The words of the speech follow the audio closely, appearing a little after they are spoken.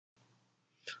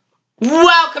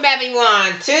Welcome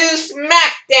everyone to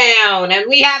Smackdown, and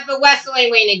we have the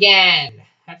wrestling ring again.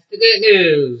 That's the good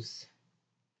news.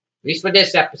 At least for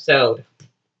this episode.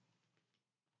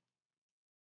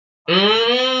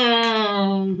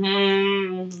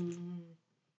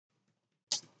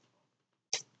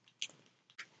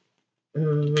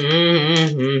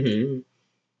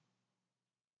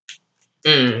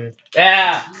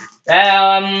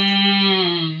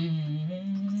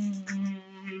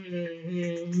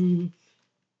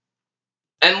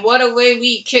 And what a way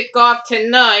we kick off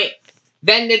tonight.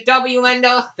 Then the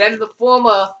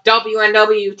former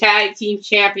WNW Tag Team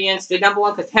Champions, the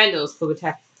 #1 contenders for the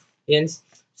Tag Champions,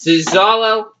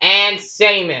 Cesaro and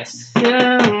Sheamus.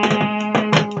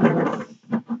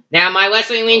 Now my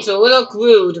wrestling link's a little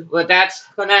crude, but that's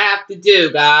gonna have to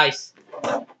do, guys,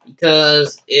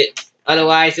 because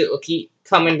otherwise it will keep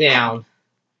coming down.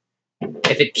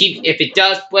 If it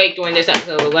does break during this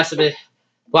episode, the rest of the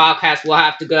broadcast will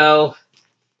have to go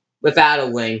without a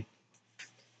wing.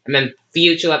 And then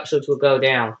future episodes will go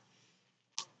down.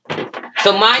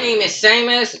 So my name is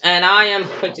Sheamus, and I am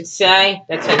going to say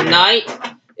that tonight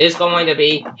is going to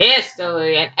be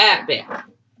history and epic.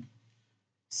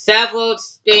 Several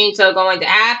things are going to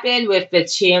happen with the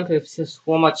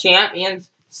former champions.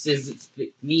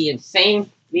 Me and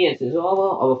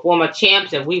Cesaro are the former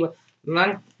champs, and we will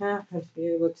not have to be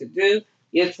able to do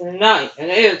it tonight. And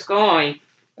it's going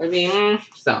to be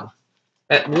so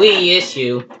that we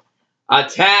issue a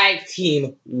tag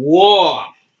team war.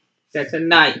 So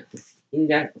tonight,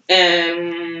 tonight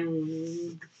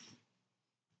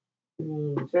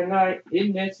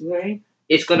in this ring,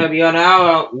 it's gonna be an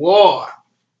hour war.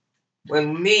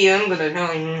 When I'm gonna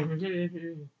tell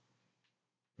you,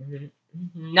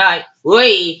 tonight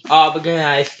we are the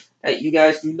guys that you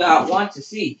guys do not want to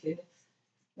see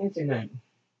tonight.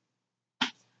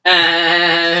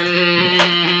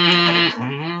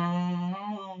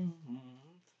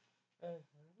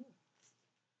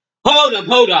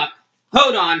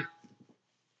 Hold on.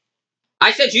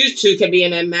 I said you two can be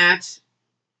in a match.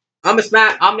 I'm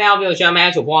now the general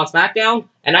manager of WNW Smackdown,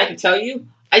 and I can tell you,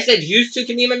 I said you two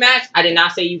can be in a match. I did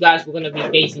not say you guys were going to be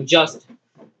facing just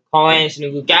Carl Anderson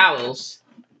and Luke Gallows.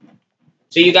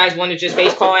 So you guys want to just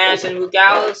face Carl Anderson and Luke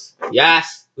Gallows?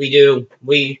 Yes, we do.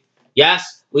 We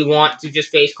want to just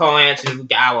face Carl Anderson and Luke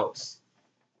Gallows.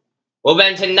 Well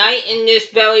then, tonight in this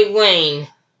very ring,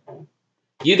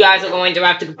 you guys are going to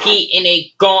have to compete in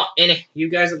a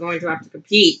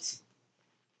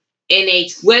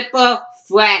triple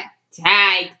threat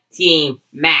tag team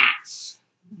match.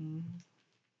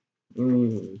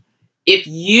 If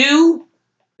you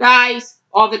guys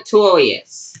are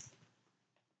victorious,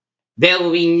 there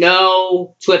will be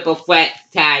no triple threat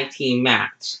tag team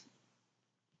match.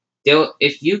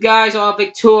 If you guys are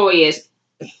victorious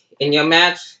in your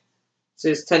matches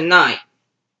tonight,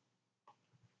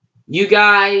 you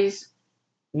guys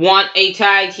want a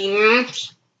tag team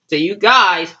match? So you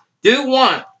guys do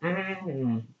want.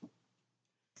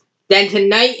 Then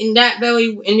tonight in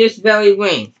this very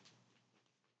ring.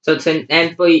 So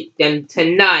tonight,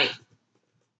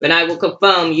 when I will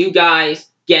confirm, you guys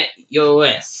get your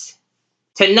list.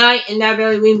 Tonight in that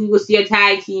very ring, we will see a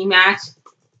tag team match.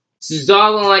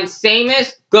 Cesaro and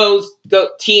Sheamus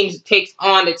takes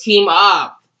on the team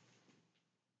up.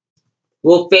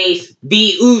 Will face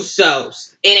the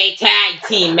Usos in a tag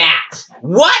team match.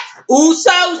 What?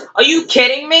 Usos? Are you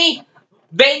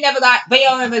they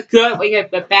are never good. We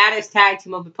have the baddest tag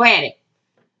team of the planet.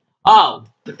 Oh,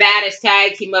 the baddest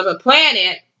tag team of the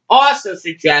planet also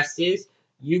suggests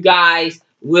you guys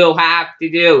will have to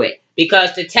do it.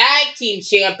 Because the tag team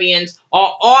champions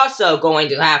are also going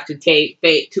to have to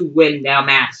win their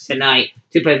match tonight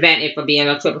to prevent it from being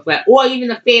a triple threat or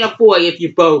even a fatal 4 if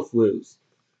you both lose.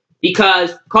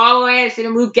 Because Carl Anderson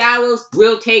and Luke Gallows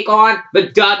will take on the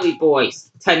Dudley Boys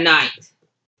tonight.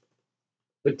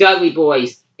 The Dudley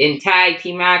Boys in tag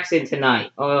team action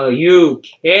tonight. Are you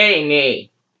kidding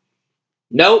me?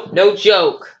 Nope, no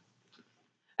joke.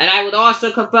 And I would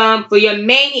also confirm for your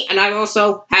main, and I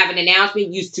also have an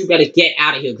announcement. You two better get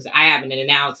out of here because I have an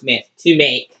announcement to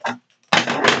make.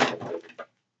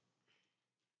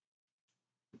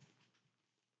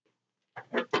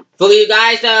 For you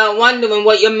guys that are wondering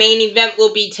what your main event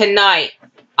will be tonight,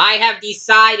 I have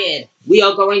decided we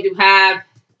are going to have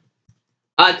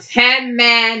a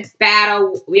 10-man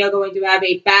battle. We are going to have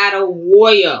a battle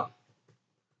royal.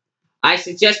 I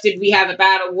suggested we have a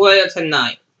battle royal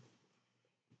tonight.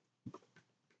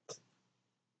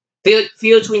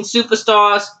 Featuring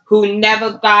superstars who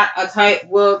never got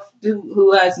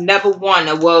who has never won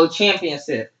a world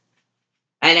championship.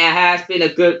 And it has been a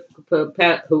good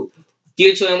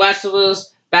featuring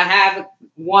wrestlers that have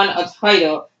won a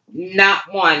title, not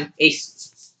won a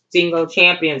single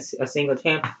champion.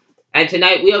 And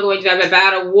tonight we are going to have a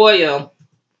battle royal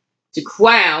to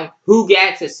crown who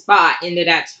gets a spot into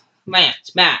that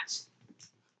match.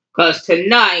 Because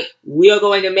tonight we are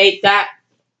going to make that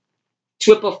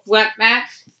triple threat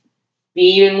match be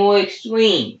even more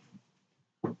extreme.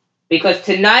 Because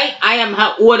tonight I am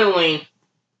ordering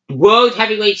World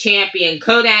Heavyweight Champion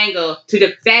Kurt Angle to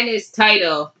defend his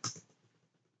title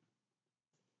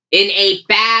in a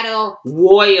battle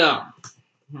royal.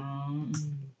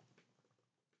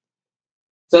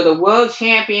 So the World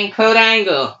Champion Kurt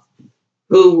Angle,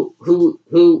 who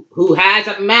has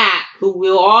a match, who's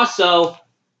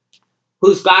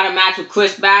got a match with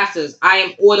Chris Masters, I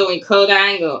am ordering Kurt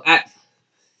Angle at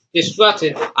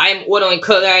Destruction. I am ordering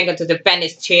Kurt Angle to defend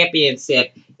his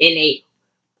championship in a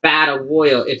battle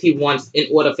royal in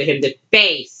order for him to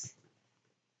face.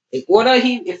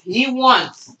 If he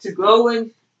wants to go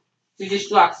into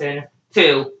Destruction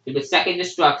to the second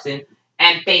Destruction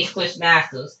and face Chris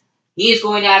Masters, he is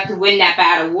going to have to win that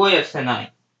battle royal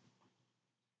tonight.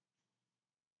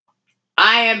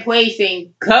 I am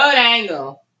placing Kurt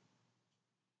Angle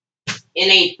in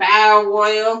a battle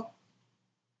royal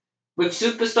with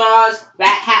superstars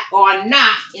that are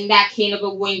not in that King of the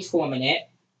Ring tournament.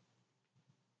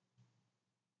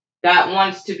 That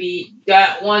wants to hate.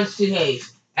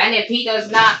 And if he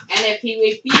does not, and if he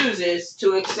refuses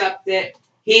to accept it,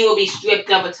 he will be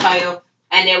stripped of a title,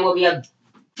 and there will be a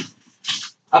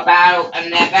battle,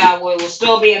 and that battle will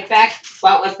still be in effect,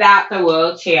 but without the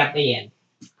world champion,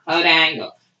 Kurt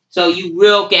Angle. So we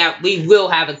will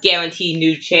have a guaranteed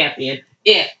new champion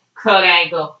if Kurt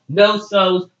Angle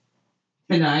no-shows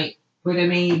tonight for the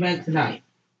main event tonight.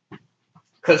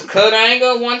 Because Kurt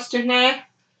Angle wants to now.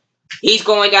 He's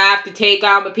going to have to take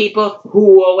out the people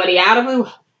who are already out of the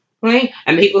ring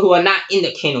and the people who are not in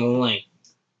the King of the Ring.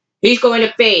 He's going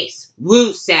to face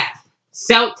Rusev,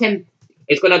 Shelton.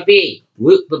 It's going to be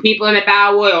the people in the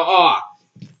battle royal are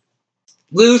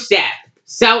Rusev,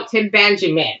 Shelton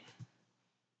Benjamin,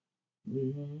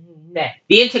 the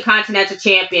Intercontinental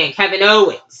Champion Kevin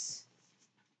Owens.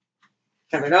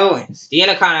 The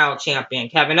Intercontinental Champion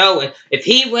Kevin Owens. If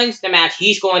he wins the match,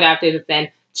 he's going to have to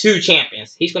defend 2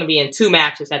 champions. He's going to be in 2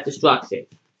 matches at Destruction.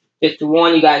 Just to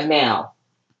warn you guys now.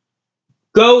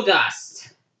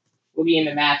 Goldust will be in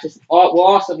the matches. Will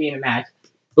also be in the match.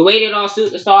 The Rated R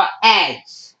Superstar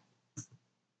Edge.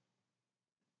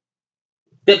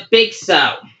 The Big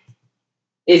Show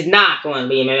is not going to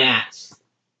be in the match.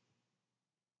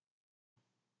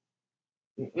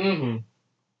 And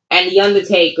The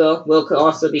Undertaker will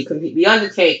also be competing. The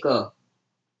Undertaker.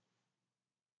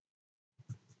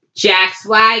 Jack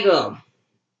Swagger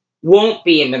won't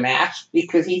be in the match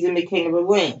because he's in the King of the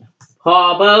Ring.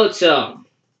 Paul Bochum.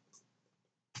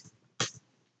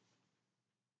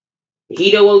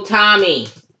 Hideo Itami.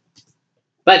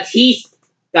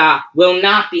 Batista will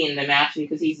not be in the match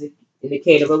because he's in the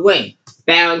King of the Ring.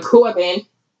 Baron Corbin.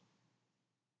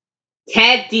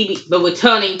 The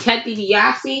returning Ted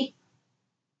DiBiase.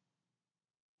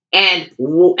 And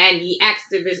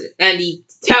the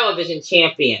television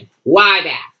champion,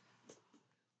 Ryback.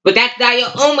 But that's not your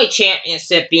only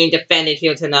championship being defended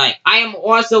here tonight. I am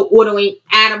also ordering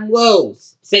Adam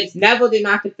Rose. Since Neville did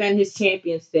not defend his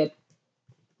championship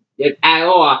at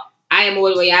all, I am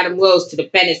ordering Adam Rose to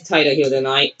defend his title here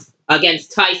tonight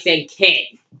against Tyson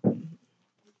Kidd.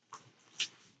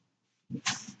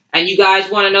 And you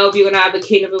guys want to know if you're going to have the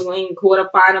King of the Ring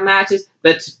quarterfinal matches?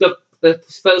 The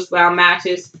first round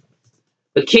matches?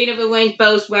 The King of the Ring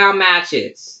first round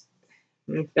matches.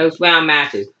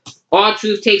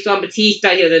 R-Truth takes on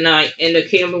Batista here tonight in the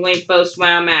King of the Ring first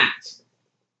round match.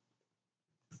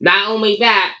 Not only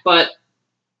that, but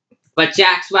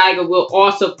Jack Swagger will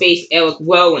also face Eric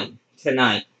Rowan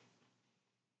tonight.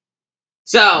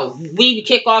 So, we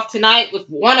kick off tonight with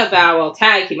one of our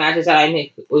tag team matches that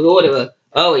I was ordering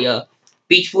earlier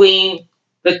between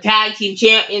the tag team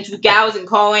champions with Gallows and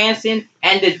Carl Anderson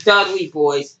and the Dudley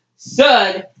Boys.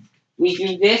 Should we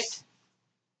do this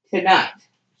tonight?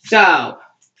 So,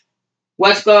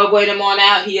 let's go bring them on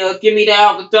out here. Give me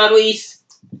the Dudleys.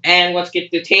 And let's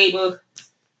get the table.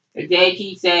 The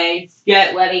JT says,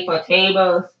 get ready for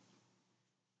tables.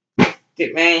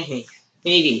 Get ready.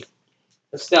 Maybe.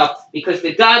 The stuff. Because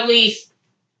the Dudleys.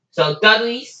 So,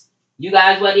 Dudleys, you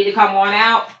guys ready to come on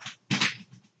out?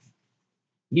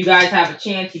 You guys have a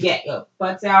chance to get your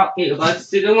butts out. Get your butts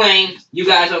to the ring. You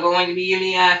guys are going to be in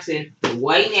the action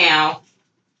right now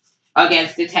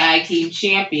against the tag team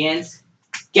champions,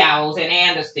 Gallows and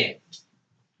Anderson.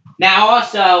 Now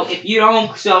also, if you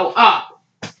don't show up,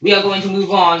 we are going to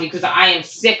move on because I am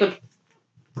sick of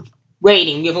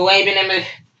waiting.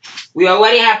 We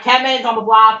already have 10 minutes on the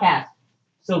broadcast.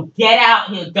 So get out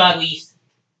here, Dudleys.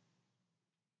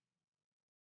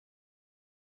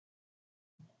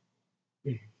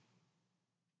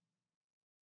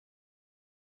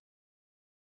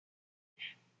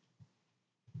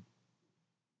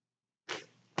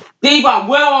 Diva,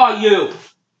 where are you?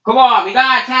 Come on, we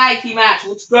got a tag team match.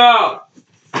 Let's go.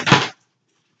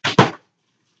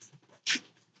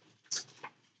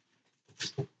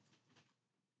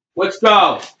 Let's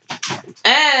go.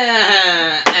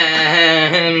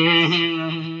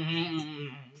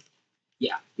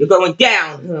 Yeah, you're going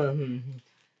down.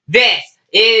 This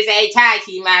is a tag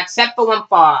team match set for 1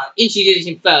 fall.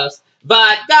 Introducing first,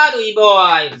 the Dudley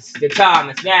Boys. The time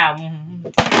is now.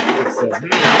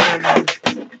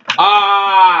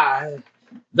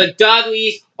 The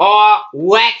Dudleys are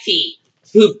ready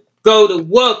to go to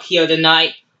work here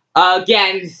tonight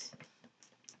against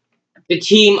the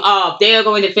team of. They're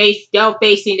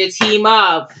facing the team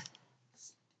of.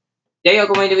 They are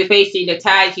going to be facing the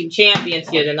tag team champions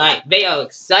here tonight. They are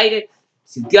excited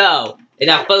to go. In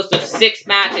our first of 6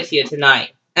 matches here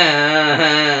tonight.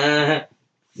 And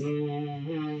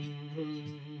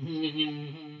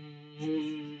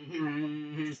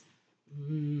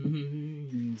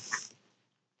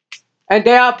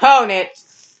their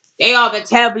opponents, they are the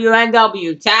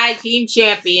WNW Tag Team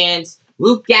Champions,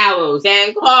 Luke Gallows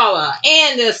and Carla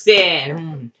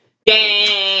Anderson.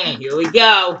 Dang, here we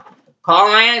go.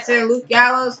 Carla Anderson and Luke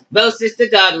Gallows versus the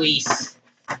Dudleys.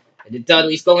 And the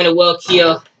Dudleys going to work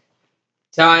here.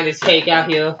 Time to take out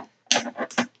here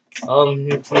tonight.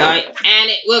 And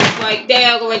it looks like they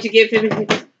are going to give him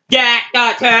Jack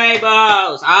the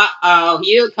tables. Uh-oh,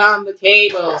 here come the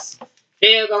tables.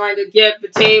 They're going to give the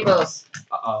tables.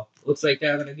 Uh-oh, looks like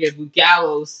they're going to give Luke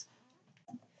Gallows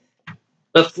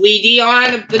the 3D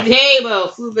on the table,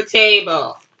 through the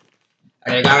table.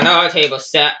 And they got another table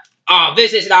set. Oh,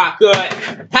 this is not good.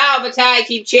 How the tag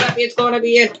team champion's going to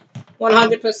be in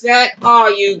 100%? Oh,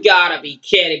 you gotta be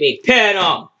kidding me. Pin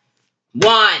them.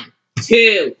 1,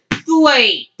 2,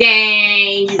 3.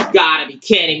 Dang, you gotta be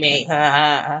kidding me.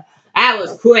 That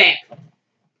was quick.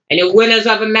 And the winners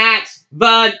of the match,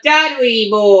 the Dudley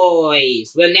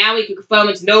Boys. Well, now we can confirm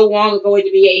it's no longer going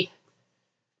to be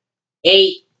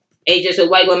just a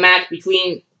regular match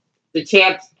between the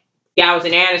champs, Gallows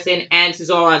and Anderson, and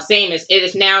Cesaro and Sheamus. It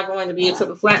is now going to be a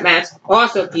triple threat match,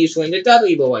 also featuring the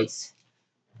Dudley Boys.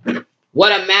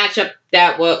 What a matchup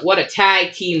that was. What a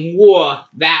tag team war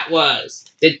that was.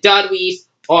 The Dudleys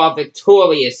are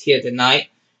victorious here tonight.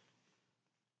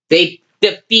 They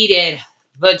defeated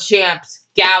the champs,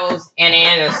 Gallows and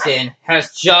Anderson,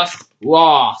 has just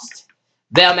lost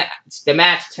the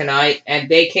match tonight, and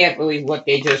they can't believe what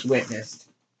they just witnessed.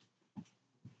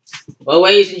 Well,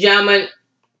 ladies and gentlemen,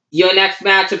 your next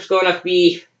matchup's going to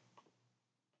be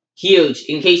huge.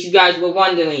 In case you guys were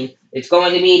wondering, it's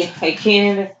going to be a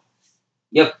Canada.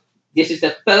 This is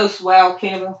the first Wild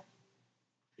Canada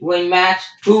win match.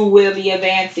 Who will be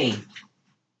advancing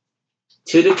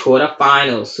to the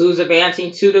quarterfinals? Who's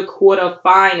advancing to the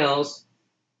quarterfinals?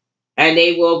 And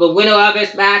the winner of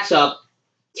this matchup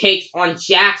takes on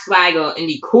Jack Swagger in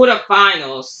the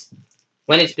quarterfinals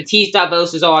when it's Batista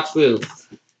versus R-Truth.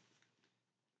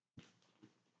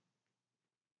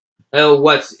 Oh,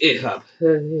 what's it up?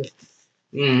 Here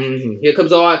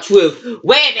comes R-Truth.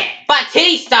 Wait a minute,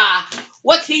 Batista!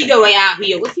 What's he doing out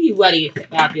here? What's he ready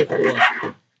out here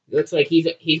for? Looks like he's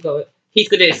gonna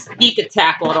sneak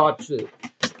attack on R-Truth.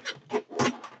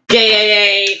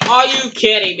 Yay! Are you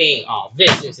kidding me? Oh,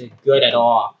 this isn't good at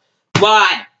all. 1,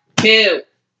 2,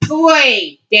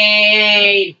 3.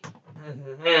 Dang!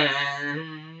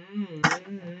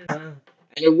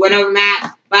 And the winner of the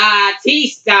match,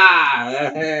 Batista.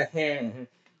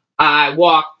 I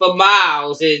walk for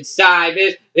miles inside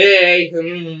this.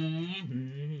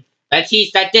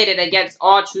 Batista did it against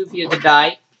R-Truth here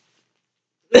tonight.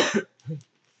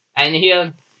 And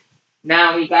here,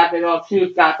 now we got the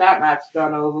R-Truth, got that match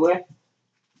done over with.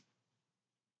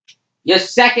 Your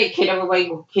second King of the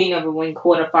Ring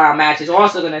quarterfinal match is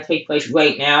also going to take place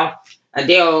right now. And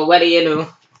they're already in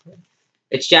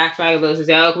it's Jack Swagger versus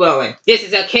Eric Rowan. This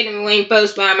is a King of the Ring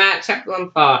first round match.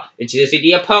 Introducing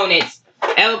the opponents,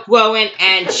 Eric Rowan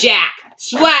and Jack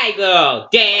Swagger.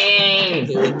 Dang,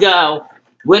 here we go.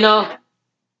 Winner.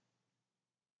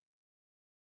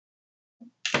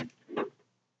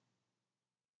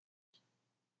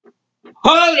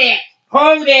 Hold it!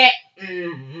 Hold it!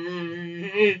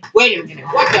 Wait a minute.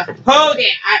 What the? Hold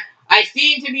it! I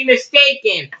seem to be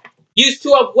mistaken. Used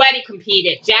to have already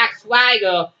competed. Jack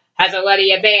Swagger has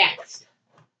already advanced.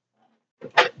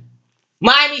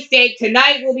 My mistake.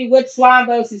 Tonight will be with Swann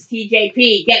versus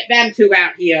TJP. Get them two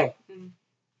out here.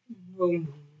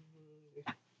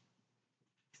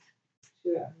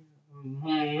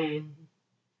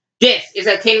 This is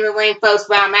a 10-ring first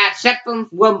round match set from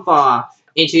Rumfar.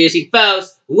 Introducing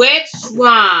first with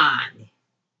Swann.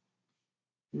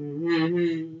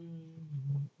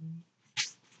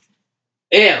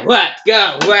 Yeah, let's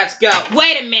go, let's go.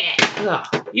 Wait a minute. Oh,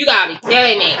 you gotta be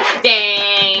kidding me.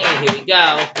 Dang. Here we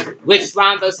go. With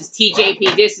Swann versus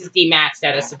TJP. This is the match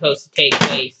that is supposed to take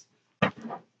place.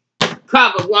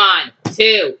 Cover 1,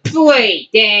 2, 3.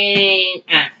 Dang.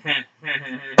 And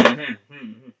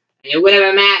your winner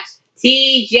of the match,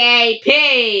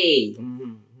 TJP.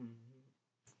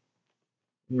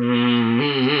 And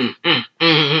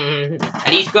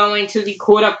he's going to the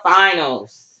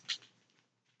quarterfinals.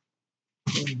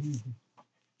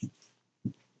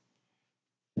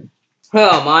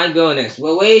 Oh my goodness.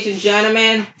 Well, ladies and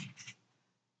gentlemen,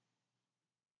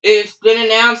 it's been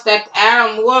announced that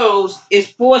Adam Rose is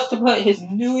forced to put his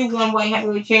newly won white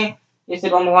heavyweight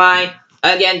championship on the line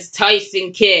against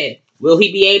Tyson Kidd. Will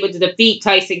he be able to defeat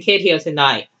Tyson Kidd here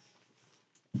tonight?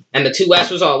 And the two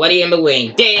wrestlers are already in the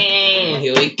ring. Dang!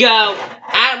 Here we go.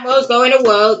 Adam Rose going to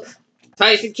work.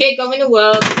 Tyson Kidd going to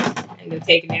work. And they're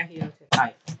taking out here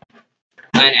tonight.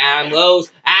 And Adam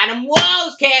Rose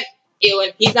can't do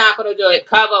it. He's not going to do it.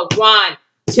 Cover 1,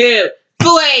 2,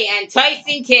 3. And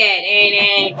Tyson Kidd.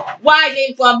 And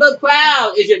rising from the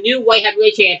crowd is your new white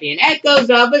heavyweight champion. Echoes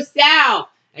of the South.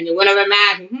 And your winner of the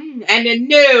match. And the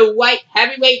new white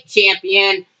heavyweight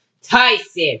champion,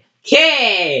 Tyson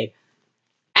Kidd.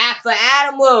 After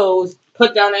Adam Rose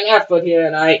put down an effort here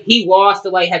tonight, he lost the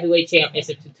light heavyweight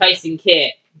championship to Tyson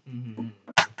Kidd.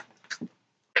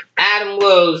 Adam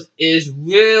Rose is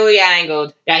really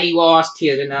angered that he lost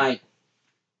here tonight.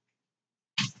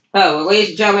 Oh, well, ladies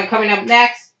and gentlemen, coming up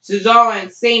next, Cesaro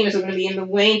and Sheamus are going to be in the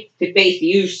ring to face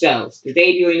the Usos, the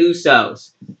debuting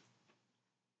Usos.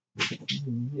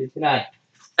 Tonight.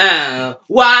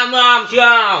 Why Mom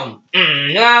John?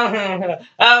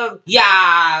 Oh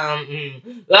yeah.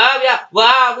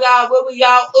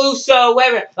 Y'all Uso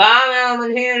whatever.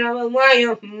 I'm here the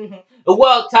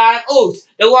world time Oos.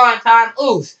 The one time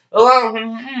Oos.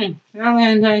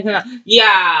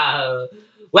 Yeah.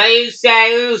 When you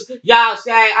say Oos, y'all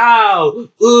say oh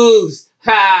Oos.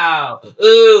 How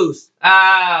Oos.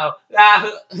 Oh.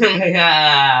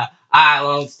 I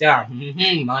won't stop.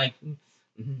 Mike.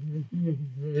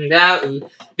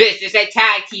 This is a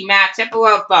tag team match at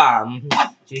World Farm.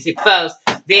 She's supposed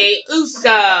the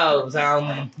Usos.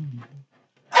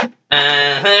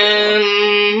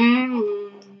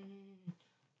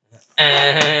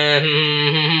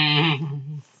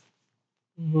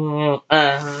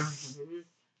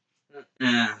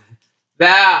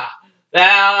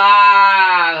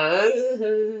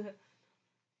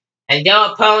 And their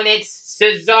opponents,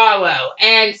 Cesaro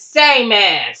and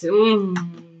Sheamus.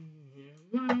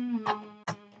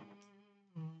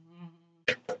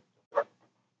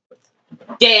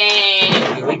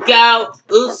 Dang, here we go.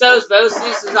 Usos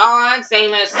versus Cesaro and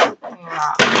Sheamus. Ow.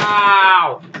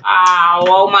 Ow.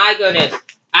 Oh my goodness.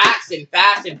 Action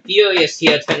fast and furious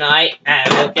here tonight.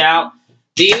 And look out.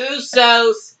 The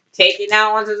Usos taking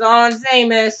out on Cesaro and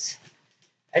Sheamus.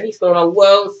 And he's going to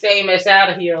whirl Sheamus out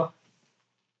of here.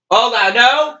 Oh god,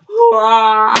 no!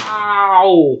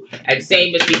 Wow! And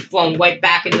Sheamus be thrown right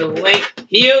back into the ring.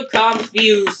 Here comes the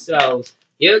Usos.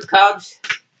 Here comes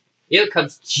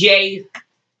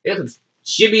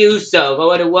Jimmy Uso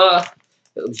going to work.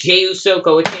 Jey Uso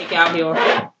going to take out here.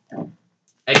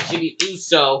 And Jimmy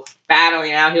Uso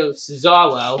battling out here with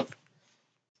Cesaro.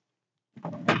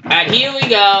 And here we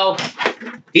go.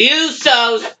 The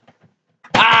Usos.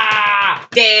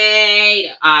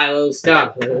 Dang! I will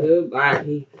stop.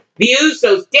 The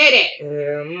Usos did it!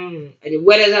 And the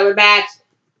winners of the match,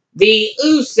 the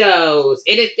Usos.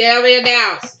 It is already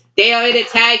announced. They are in a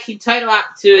tag team title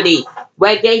opportunity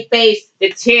when they face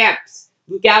the champs,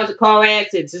 Luke Gallows and Carl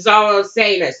Anderson, Cesaro and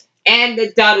Sheamus, and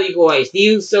the Dudley Boys. The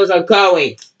Usos are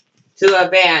going to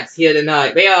advance here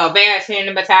tonight. They are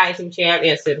advancing the tag team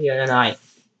championship here tonight.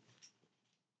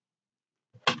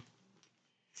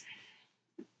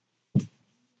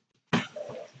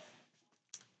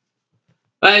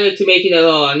 I'd like to make a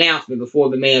little announcement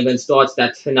before the main event starts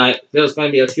that tonight there's going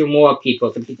to be a few more people.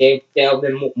 A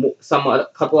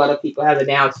couple other people have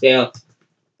announced their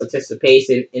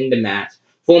participation in the match.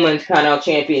 Former Intercontinental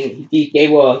Champion,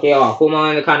 they are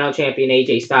former Intercontinental Champion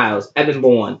AJ Styles, Evan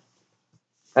Bourne,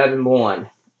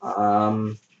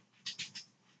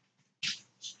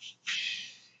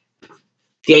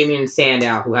 Damian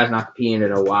Sandow, who has not competed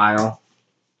in a while,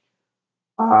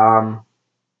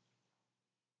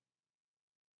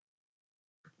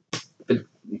 the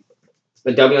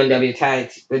WNW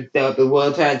tag, the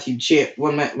World Tag Team Champ,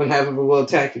 one half of the World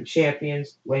Tag Team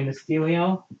Champions, Rey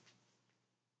Mysterio.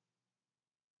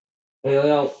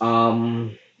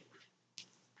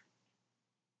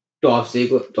 Dolph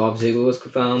Ziggler was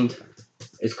confirmed.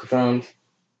 Is confirmed.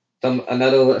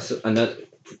 Another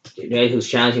guy who's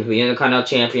challenging for the Intercontinental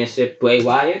Championship, Bray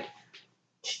Wyatt.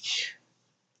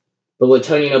 But we're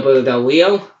turning Alberto Del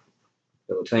Rio.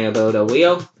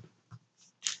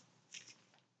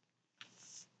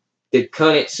 The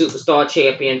current Superstar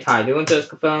Champion Ty Dillinger is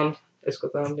confirmed.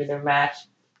 In their match.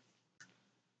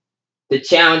 The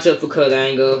challenger for Kurt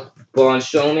Angle, Braun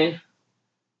Strowman.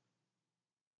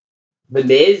 The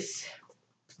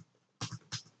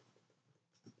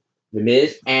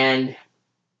Miz, and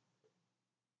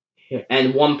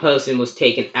one person was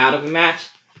taken out of the match,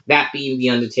 that being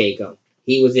The Undertaker.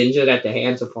 He was injured at the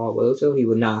hands of Paul Rose, so he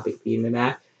would not be in the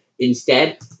match.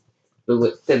 Instead,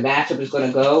 the matchup is going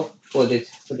to go for this.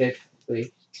 We'll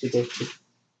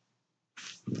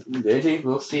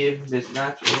see if this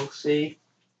match. We'll see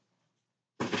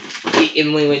the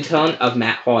in-ring return of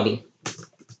Matt Hardy.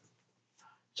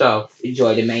 So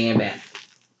enjoy the main event,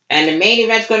 and the main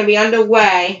event's going to be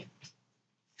underway.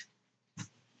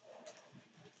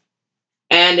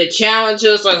 And the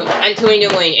challengers are entering the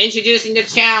ring. Introducing the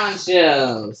challengers.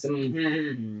 Here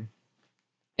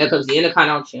comes the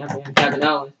Intercontinental Champion, Kevin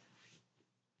Owens.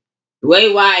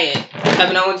 Bray Wyatt.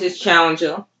 Kevin Owens is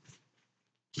challenger.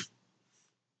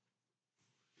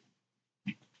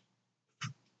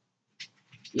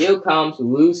 Here comes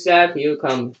Rusev.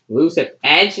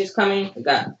 Edge is coming. We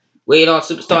got Rated R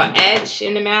Superstar Edge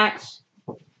in the match.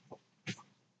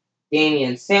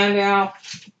 Damian Sandow.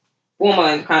 Former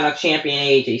Intercontinental Champion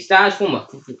AJ Styles,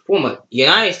 former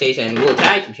United States and World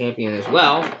Tag Team Champion as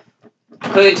well.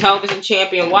 Current Television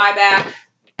Champion Ryback.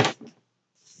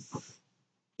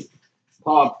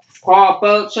 Paul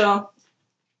Burchill.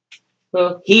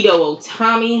 Hideo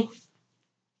Itami.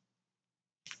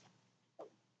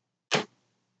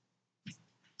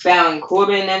 Baron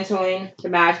Corbin entering the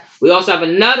match. We also have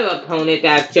another opponent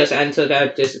that just entered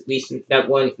that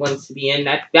wants to be in,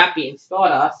 that being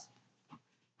Stardust.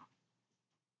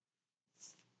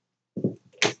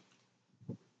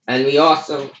 And we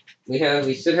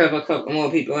should have a couple more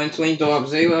people entering. Dolph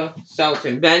Ziggler,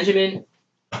 Shelton Benjamin.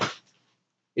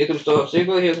 Here comes Dolph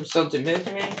Ziggler. Here comes Shelton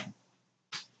Benjamin.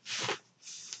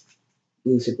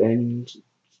 Luther Benjamin.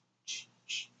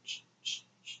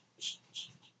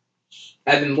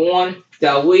 Evan Bourne,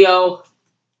 Del Rio,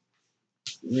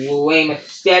 Rey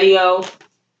Mysterio.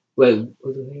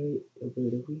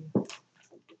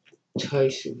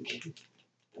 Tyson.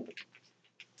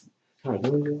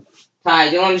 Ty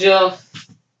Dillinger.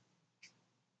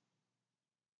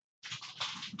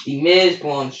 The Miz,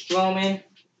 Braun Strowman.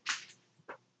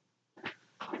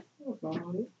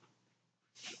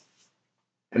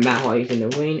 And Matt Hardy's in the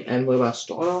ring. And what about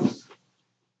Stardust?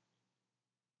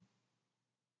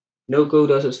 No go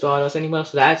doesn't Stardust anymore,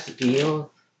 so that's the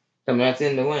deal. Something that's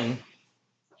in the ring.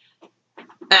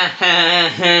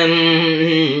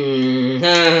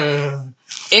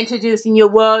 Introducing your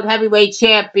World Heavyweight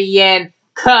Champion,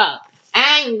 Kurt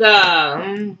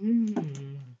Angle.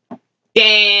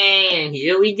 Dang,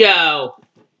 here we go.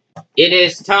 It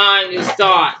is time to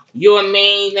start your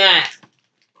main event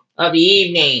of the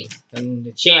evening. And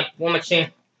the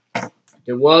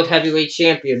the World Heavyweight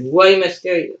Champion, Rey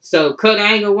Mysterio. So Kurt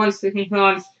Angle wants to take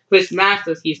on Chris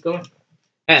Masters. He's going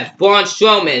as Braun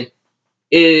Strowman,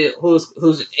 who's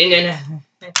in the.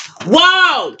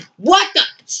 Whoa! What the?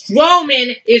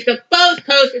 Strowman is the first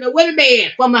person to win a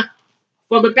man from a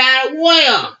battle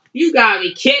royal. You gotta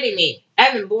be kidding me.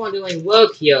 Evan Bourne doing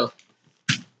work here.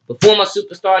 The former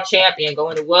Superstar Champion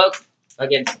going to work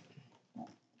against.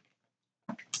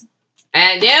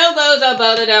 And there goes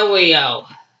Alberto Del Rio.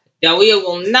 Del Rio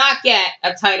will not get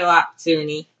a title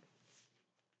opportunity.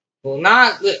 Will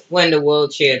not win the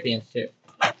World Championship.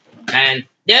 And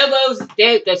there goes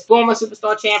the former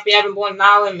Superstar Champion Evan Bourne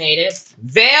now eliminated.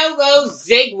 There goes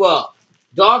Ziggler.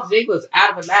 Dolph Ziggler's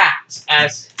out of the match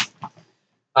as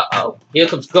here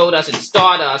comes Goldust and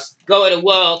Stardust going to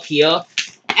work here.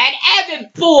 And Evan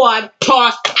Bourne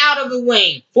tossed out of the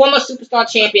ring. Former Superstar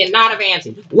Champion not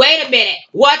advancing. Wait a minute.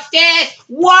 What's this?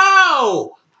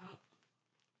 Whoa!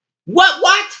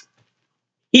 What?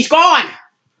 He's gone.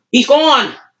 He's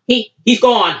gone. He's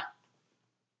gone.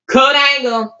 Kurt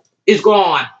Angle is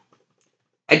gone.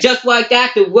 And just like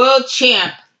that, the world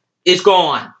champ is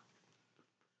gone.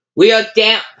 We are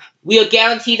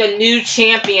guaranteed a new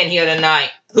champion here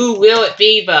tonight. Who will it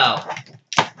be, though?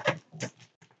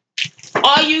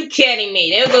 Are you kidding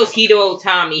me? There goes Hideo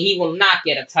Itami. He will not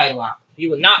get a title out. He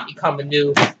will not become a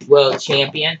new world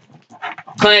champion.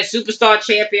 Current superstar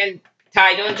champion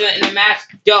Ty Dillinger in the match.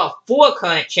 There are 4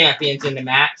 current champions in the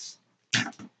match.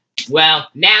 Well,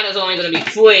 now there's only going to be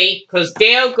 3, because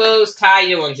there goes Ty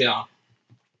Dillinger.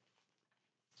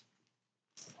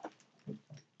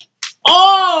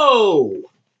 Oh!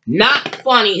 Not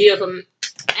funny here from...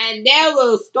 And there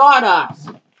goes Stardust.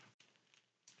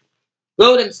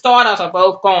 Road and Stardust are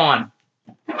both gone.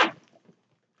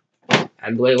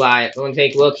 And Bray Wyatt, going to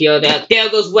take a look here. There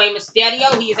goes Rey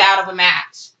Mysterio. He is out of a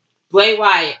match. Bray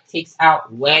Wyatt takes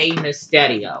out Rey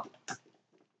Mysterio.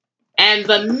 And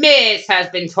The Miz has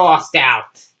been tossed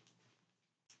out.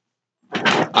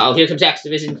 Oh, here comes X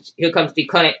Division. Here comes the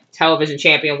current television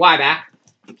champion, Ryback.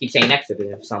 I keep saying X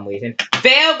Division for some reason.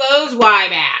 There goes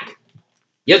Ryback.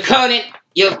 Your current,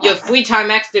 your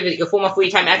three-time X Division, your former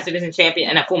three-time X Division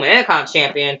champion and a former Intercontinental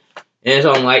champion in his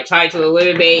own right, trying to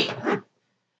eliminate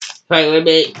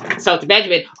Shelton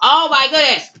Benjamin. Oh my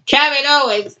goodness! Kevin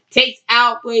Owens takes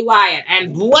out Bray Wyatt,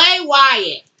 and Bray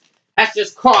Wyatt has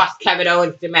just cost Kevin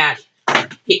Owens the match.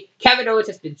 Kevin Owens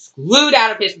has been screwed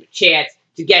out of his chance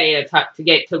to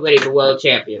get to winning the world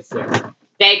championship,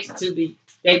 thanks to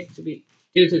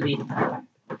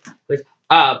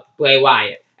Bray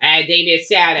Wyatt and Damien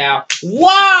Sandow.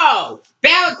 Whoa!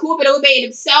 Baron Corbin eliminated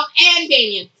himself and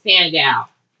Damien Sandow.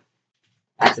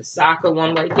 That's a soccer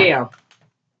one right there.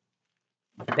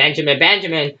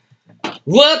 Benjamin.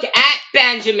 Look at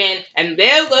Benjamin, and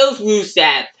there goes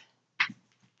Rusev.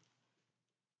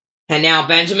 And now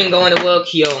Benjamin going to work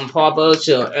here on Paul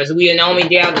Burchill, as we are only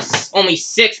down to only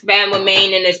 6 men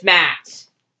remain in this match.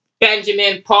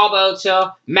 Benjamin, Paul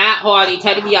Burchill, Matt Hardy,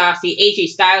 Ted DiBiase, AJ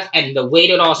Styles, and the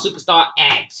Rated R superstar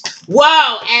Edge.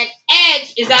 Whoa! And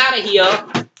Edge is out of here.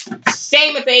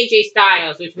 Same with AJ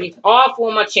Styles, which means all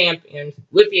former champions,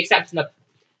 with the exception of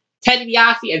Ted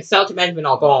DiBiase and Shelton Benjamin,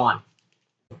 are gone.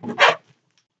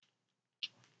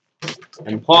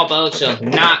 And Paul Burchill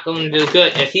not going to do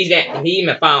good if he's in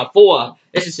the Final 4.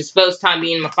 This is his first time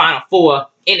being in the Final 4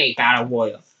 in a Battle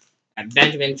Royal. And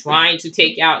Benjamin trying to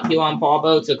take out here on Paul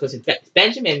Burchill, because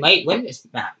Benjamin might win this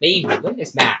match. Maybe win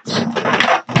this match.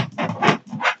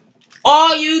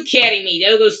 Are you kidding me?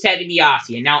 There goes Ted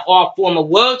DiBiase, and now all former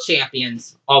world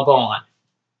champions are gone.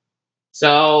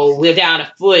 So we're down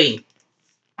to 3.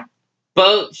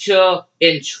 Burchill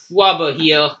in trouble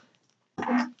here.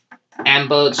 And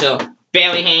Burchill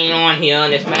barely hanging on here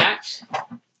in this match.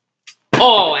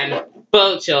 Oh, and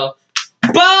Burchill's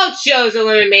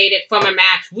eliminated from a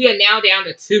match. We are now down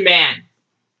to 2 men.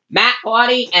 Matt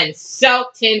Hardy and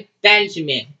Shelton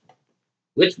Benjamin.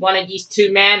 Which one of these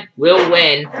 2 men will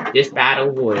win this Battle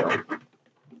Royal?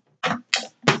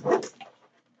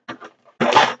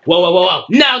 Whoa.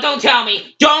 No, don't tell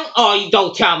me. Don't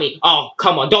tell me. Oh,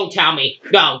 come on, don't tell me.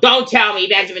 No, don't tell me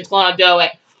Benjamin's gonna do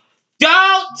it.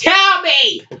 Don't tell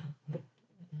me!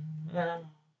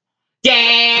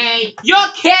 Dang!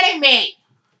 You're kidding me!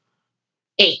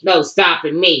 Ain't no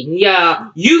stopping me. Yeah,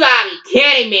 you gotta be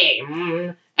kidding me.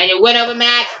 And the winner of the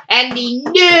match and the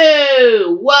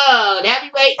new World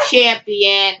Heavyweight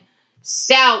Champion,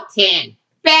 Shelton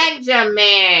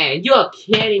Benjamin. You're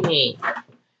kidding me.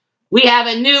 We have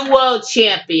a new World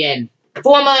Champion.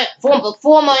 Former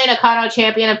Intercontinental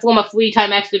Champion and former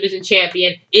 3-time X Division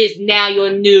Champion is now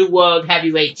your new World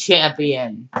Heavyweight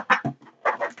Champion.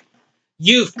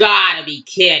 You've got to be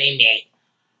kidding me.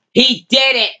 He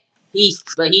did it. He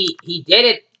did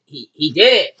it. He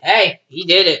did it. Hey, he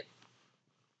did it.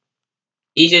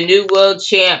 He's a new world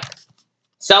champ.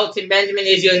 Shelton Benjamin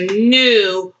is your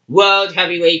new World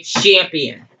Heavyweight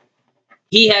Champion.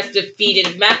 He has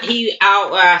he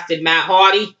outlasted Matt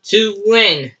Hardy to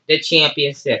win the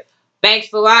championship. Thanks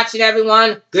for watching,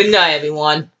 everyone. Good night,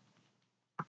 everyone.